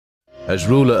As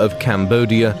ruler of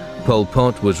Cambodia, Pol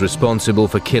Pot was responsible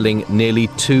for killing nearly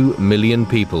 2 million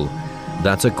people.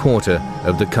 That's a quarter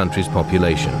of the country's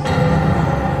population.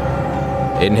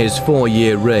 In his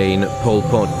 4-year reign, Pol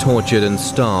Pot tortured and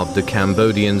starved the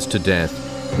Cambodians to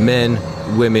death. Men,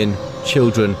 women,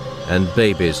 children and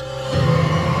babies.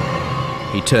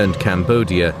 He turned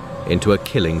Cambodia into a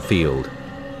killing field.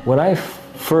 When I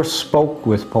first spoke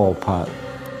with Pol Pot,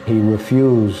 he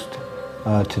refused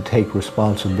to take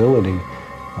responsibility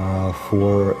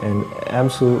for an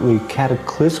absolutely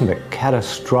cataclysmic,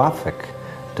 catastrophic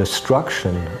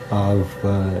destruction of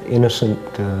innocent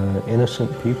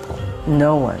people.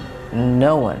 No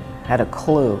one had a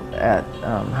clue at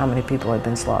how many people had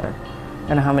been slaughtered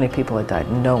and how many people had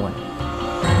died. No one.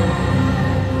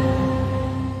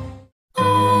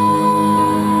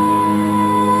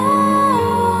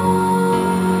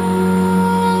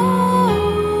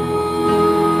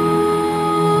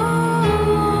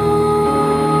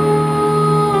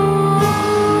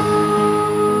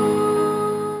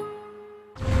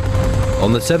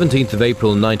 On the 17th of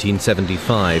April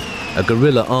 1975, a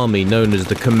guerrilla army known as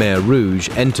the Khmer Rouge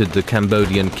entered the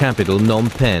Cambodian capital Phnom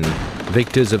Penh,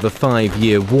 victors of a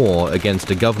 5-year war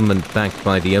against a government backed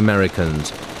by the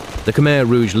Americans. The Khmer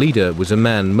Rouge leader was a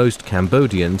man most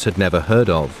Cambodians had never heard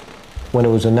of. When it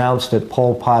was announced that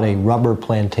Pol Pot, a rubber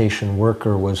plantation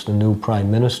worker, was the new prime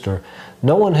minister,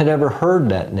 no one had ever heard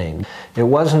that name. It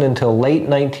wasn't until late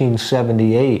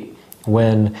 1978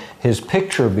 when his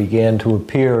picture began to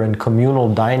appear in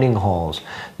communal dining halls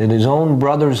that his own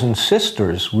brothers and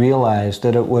sisters realized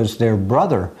that it was their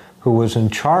brother who was in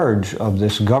charge of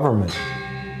this government.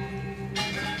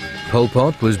 Pol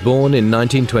Pot was born in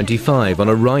 1925 on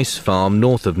a rice farm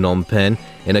north of Phnom Penh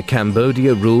in a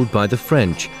Cambodia ruled by the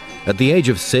French. At the age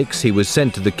of 6, he was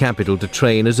sent to the capital to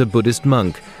train as a Buddhist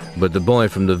monk, but the boy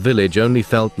from the village only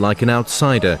felt like an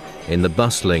outsider in the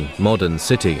bustling, modern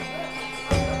city.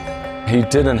 He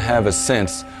didn't have a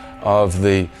sense of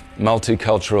the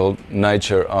multicultural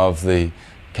nature of the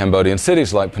Cambodian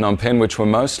cities like Phnom Penh, which were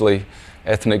mostly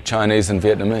ethnic Chinese and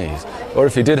Vietnamese. Or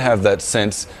if he did have that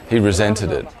sense, he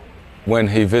resented it. When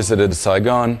he visited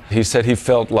Saigon, he said he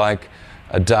felt like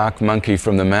a dark monkey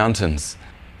from the mountains.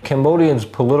 Cambodians'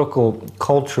 political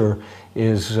culture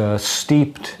is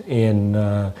steeped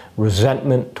in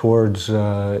resentment towards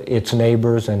its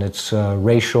neighbors and its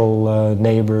racial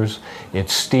neighbors.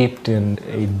 It's steeped in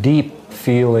a deep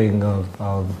feeling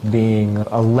of being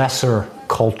a lesser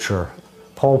culture.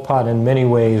 Pol Pot in many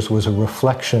ways was a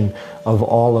reflection of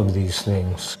all of these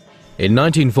things. In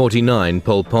 1949,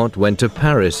 Pol Pot went to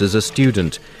Paris as a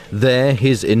student. There,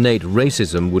 his innate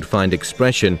racism would find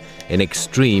expression in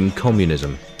extreme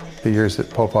communism. The years that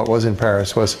Pol Pot was in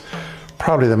Paris was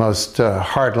probably the most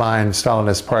hardline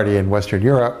Stalinist party in Western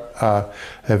Europe,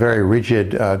 a very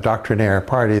rigid doctrinaire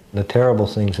party. The terrible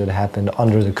things that happened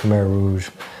under the Khmer Rouge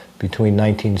between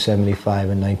 1975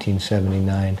 and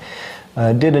 1979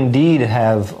 did indeed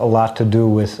have a lot to do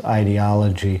with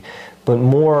ideology, but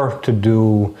more to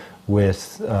do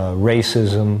with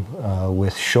racism,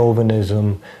 with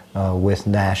chauvinism, with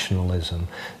nationalism.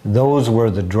 Those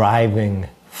were the driving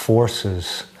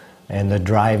forces and the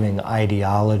driving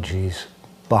ideologies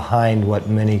behind what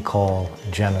many call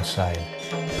genocide.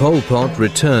 Pol Pot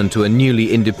returned to a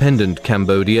newly independent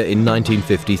Cambodia in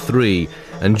 1953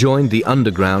 and joined the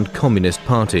underground Communist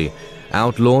Party.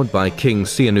 Outlawed by King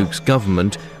Sihanouk's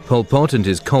government, Pol Pot and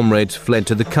his comrades fled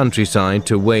to the countryside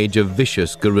to wage a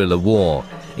vicious guerrilla war.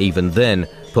 Even then,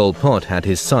 Pol Pot had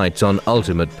his sights on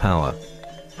ultimate power.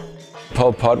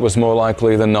 Pol Pot was more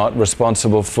likely than not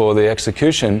responsible for the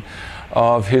execution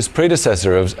of his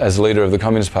predecessor as leader of the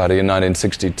Communist Party in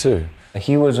 1962.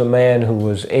 He was a man who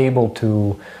was able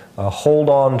to hold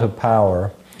on to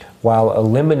power while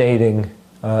eliminating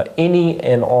any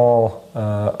and all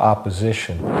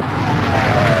opposition.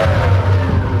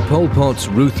 Pol Pot's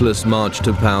ruthless march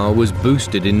to power was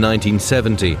boosted in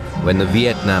 1970 when the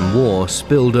Vietnam War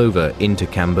spilled over into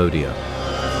Cambodia.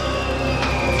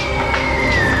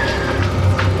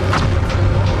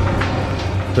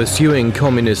 Pursuing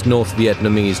communist North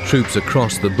Vietnamese troops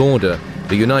across the border,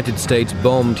 the United States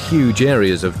bombed huge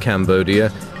areas of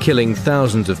Cambodia, killing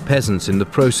thousands of peasants in the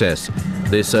process.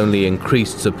 This only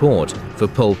increased support for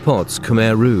Pol Pot's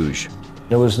Khmer Rouge.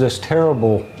 There was this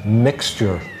terrible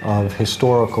mixture of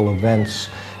historical events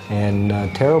and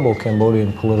terrible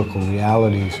Cambodian political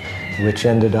realities, which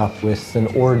ended up with an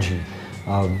orgy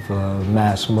of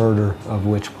mass murder, of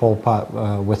which Pol Pot,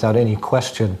 without any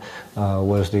question,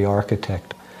 was the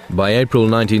architect. By April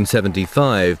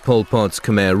 1975, Pol Pot's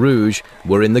Khmer Rouge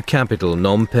were in the capital,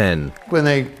 Phnom Penh. When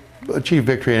they achieved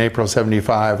victory in April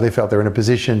 '75, they felt they were in a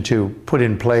position to put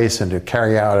in place and to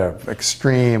carry out an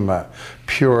extreme,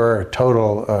 pure,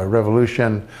 total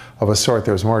revolution of a sort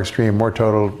that was more extreme, more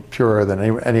total, purer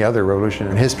than any other revolution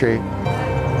in history.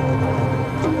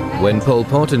 When Pol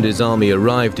Pot and his army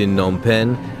arrived in Phnom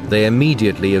Penh, they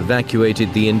immediately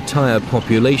evacuated the entire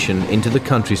population into the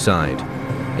countryside.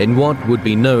 In what would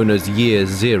be known as Year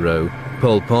Zero,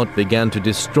 Pol Pot began to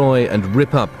destroy and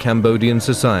rip up Cambodian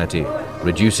society,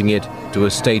 reducing it to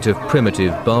a state of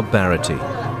primitive barbarity.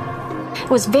 It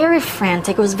was very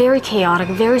frantic, it was very chaotic,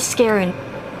 very scary.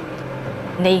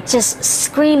 They just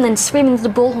screamed and screamed into the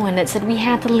bullhorn that said we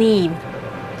had to leave.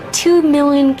 2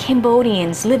 million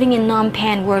Cambodians living in Phnom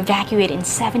Penh were evacuated in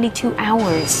 72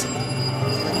 hours.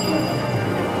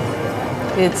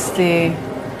 It's the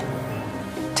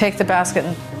take the basket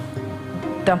and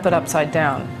dump it upside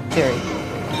down theory.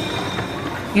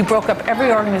 You broke up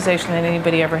every organization that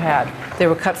anybody ever had. They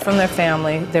were cut from their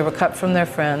family, they were cut from their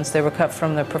friends, they were cut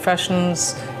from their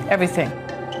professions, everything.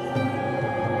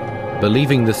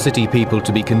 Believing the city people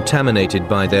to be contaminated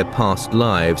by their past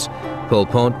lives, Pol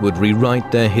Pot would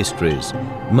rewrite their histories.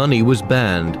 Money was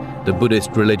banned, the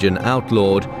Buddhist religion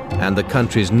outlawed, and the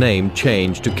country's name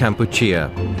changed to Kampuchea.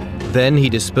 Then he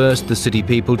dispersed the city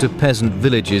people to peasant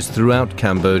villages throughout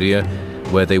Cambodia,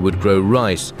 where they would grow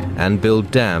rice and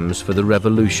build dams for the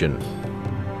revolution.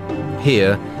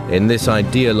 Here, in this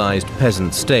idealized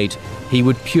peasant state, he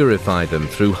would purify them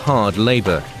through hard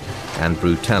labor and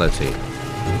brutality.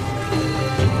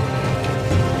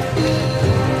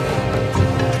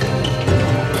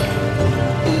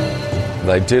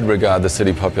 They did regard the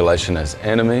city population as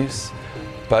enemies,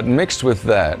 but mixed with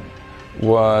that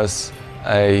was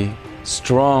a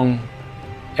strong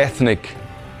ethnic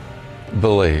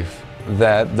belief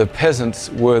that the peasants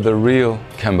were the real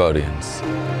Cambodians.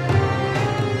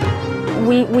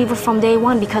 We were from day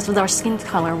one, because of our skin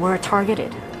color, were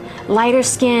targeted. Lighter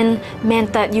skin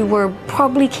meant that you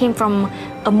probably came from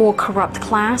a more corrupt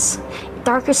class.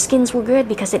 Darker skins were good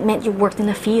because it meant you worked in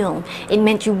the field. It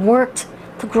meant you worked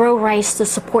to grow rice to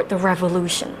support the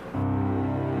revolution.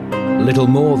 Little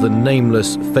more than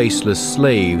nameless, faceless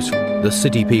slaves, the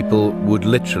city people would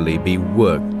literally be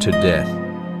worked to death.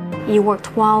 You work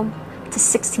 12 to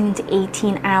 16 to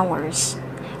 18 hours,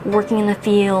 working in the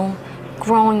field,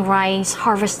 growing rice,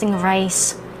 harvesting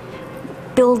rice,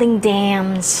 building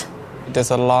dams.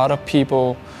 There's a lot of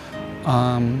people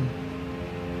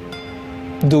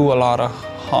do a lot of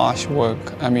harsh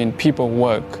work. I mean, people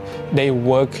work. They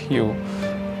work you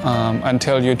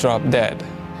until you drop dead.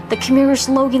 The Khmer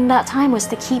slogan that time was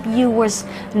to keep you was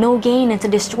no gain and to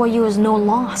destroy you was no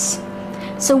loss.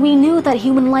 So we knew that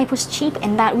human life was cheap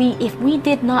and that if we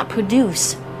did not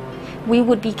produce, we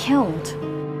would be killed.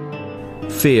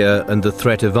 Fear and the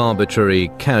threat of arbitrary,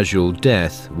 casual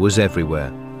death was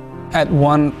everywhere. At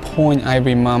one point, I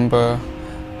remember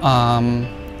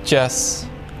just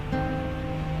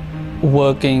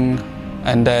working,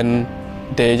 and then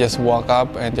they just walk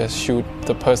up and just shoot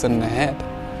the person in the head.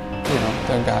 You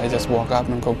know, the guy just walk up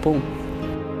and go boom.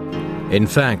 In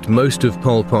fact, most of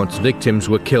Pol Pot's victims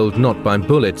were killed not by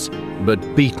bullets, but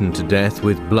beaten to death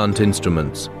with blunt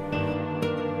instruments.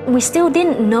 We still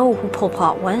didn't know who Pol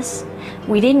Pot was.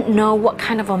 We didn't know what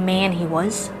kind of a man he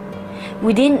was.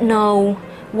 We didn't know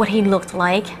what he looked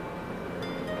like.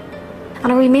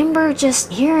 And I remember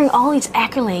just hearing all these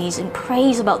accolades and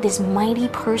praise about this mighty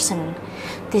person,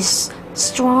 this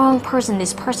strong person,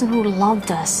 this person who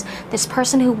loved us, this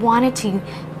person who wanted to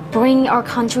bring our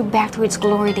country back to its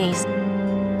glory days.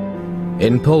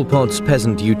 In Pol Pot's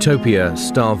peasant utopia,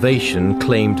 starvation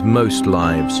claimed most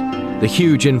lives. The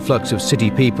huge influx of city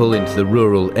people into the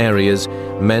rural areas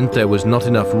meant there was not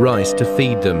enough rice to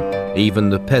feed them.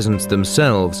 Even the peasants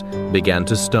themselves began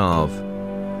to starve.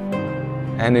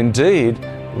 And indeed,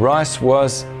 rice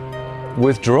was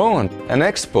withdrawn and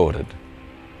exported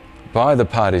by the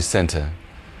party centre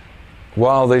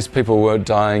while these people were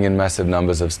dying in massive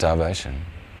numbers of starvation.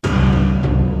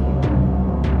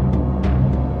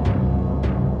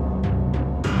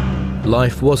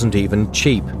 Life wasn't even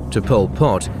cheap to Pol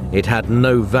Pot. It had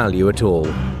no value at all.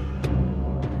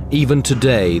 Even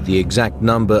today, the exact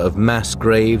number of mass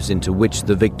graves into which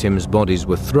the victims' bodies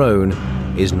were thrown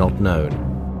is not known.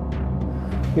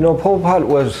 You know, Pol Pot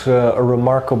was a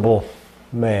remarkable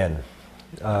man.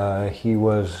 He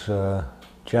was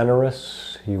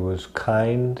generous, he was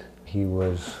kind, he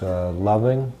was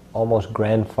loving, almost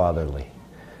grandfatherly.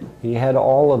 He had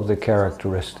all of the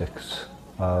characteristics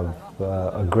of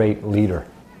a great leader.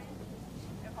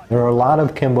 There are a lot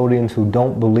of Cambodians who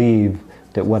don't believe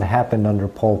that what happened under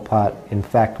Pol Pot in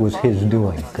fact was his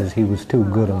doing, because he was too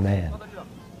good a man.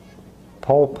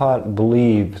 Pol Pot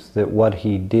believed that what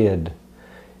he did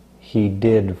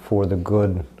for the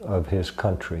good of his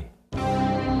country.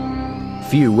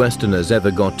 Few Westerners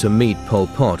ever got to meet Pol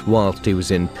Pot whilst he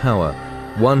was in power.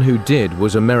 One who did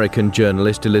was American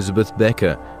journalist Elizabeth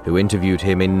Becker, who interviewed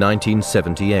him in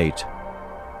 1978.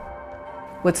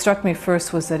 What struck me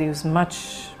first was that he was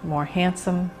much more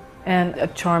handsome and a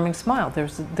charming smile.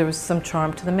 There was some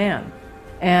charm to the man.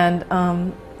 And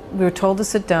we were told to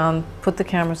sit down, put the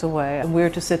cameras away, and we were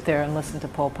to sit there and listen to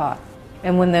Pol Pot.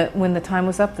 And when the time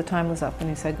was up, the time was up, and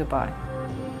he said goodbye.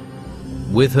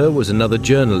 With her was another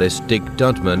journalist, Dick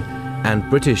Dudman, and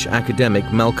British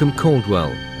academic Malcolm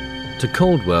Caldwell. To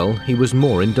Caldwell, he was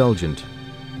more indulgent.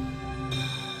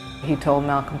 He told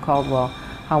Malcolm Caldwell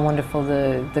how wonderful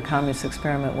the communist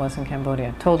experiment was in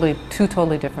Cambodia. Two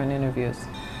totally different interviews.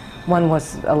 One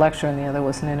was a lecture and the other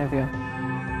was an interview.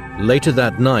 Later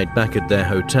that night, back at their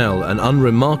hotel, an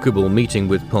unremarkable meeting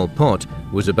with Pol Pot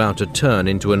was about to turn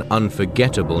into an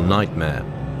unforgettable nightmare.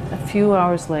 A few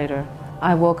hours later,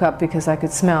 I woke up because I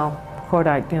could smell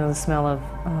cordite, the smell of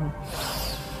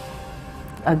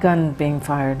a gun being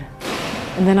fired.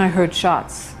 And then I heard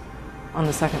shots on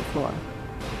the second floor.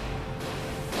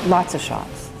 Lots of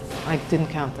shots. I didn't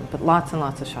count them, but lots and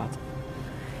lots of shots.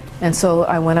 And so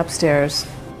I went upstairs,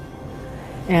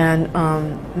 and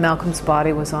Malcolm's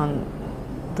body was on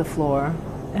the floor,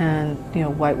 and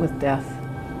white with death.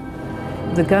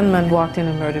 The gunman walked in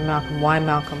and murdered Malcolm. Why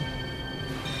Malcolm?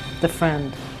 The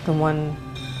friend, the one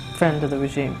friend of the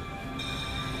regime,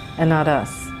 and not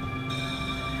us.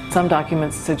 Some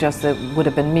documents suggest that it would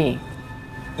have been me.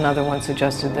 Another one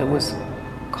suggested that it was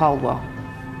Caldwell.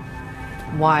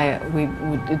 Why?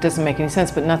 It doesn't make any sense,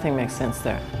 but nothing makes sense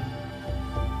there.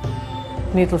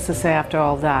 Needless to say, after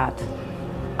all that,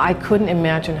 I couldn't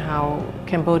imagine how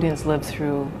Cambodians lived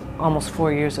through almost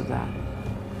 4 years of that.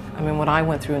 I mean, what I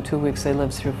went through in 2 weeks, they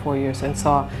lived through 4 years and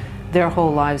saw their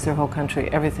whole lives, their whole country,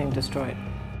 everything destroyed.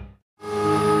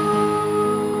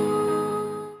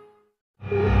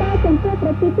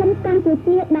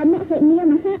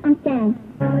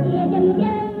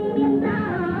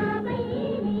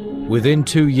 Within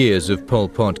 2 years of Pol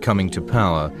Pot coming to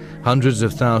power, hundreds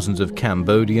of thousands of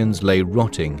Cambodians lay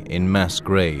rotting in mass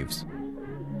graves.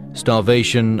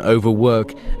 Starvation,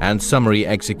 overwork, and summary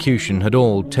execution had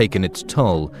all taken its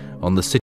toll on the city.